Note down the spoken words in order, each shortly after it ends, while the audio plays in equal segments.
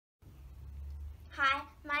Hi,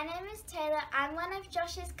 my name is Taylor. I'm one of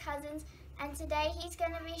Josh's cousins, and today he's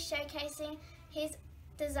going to be showcasing his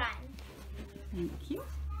design. Thank you.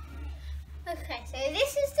 Okay, so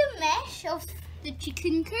this is the mesh of the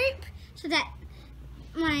chicken coop so that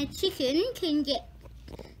my chicken can get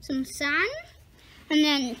some sun. And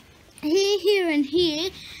then here and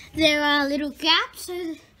here there are little gaps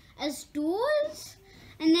as doors.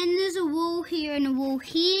 And then there's a wall here and a wall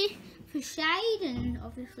here for shade and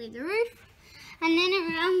obviously the roof. And then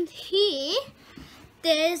around here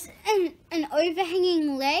there's an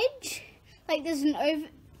overhanging ledge. Like there's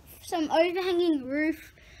some overhanging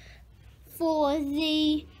roof for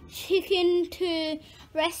the chicken to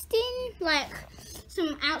rest in, like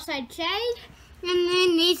some outside shade. And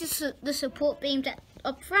then these are the support beams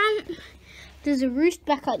up front. There's a roost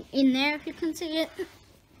back up in there if you can see it.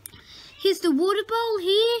 Here's the water bowl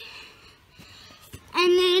here.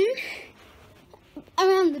 And then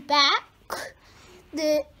around the back,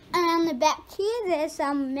 here there's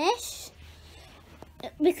some mesh,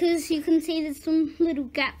 because you can see there's some little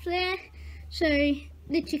gaps there, so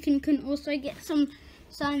the chicken can also get some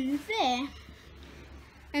sun there.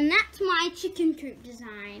 And that's my chicken coop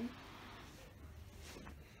design.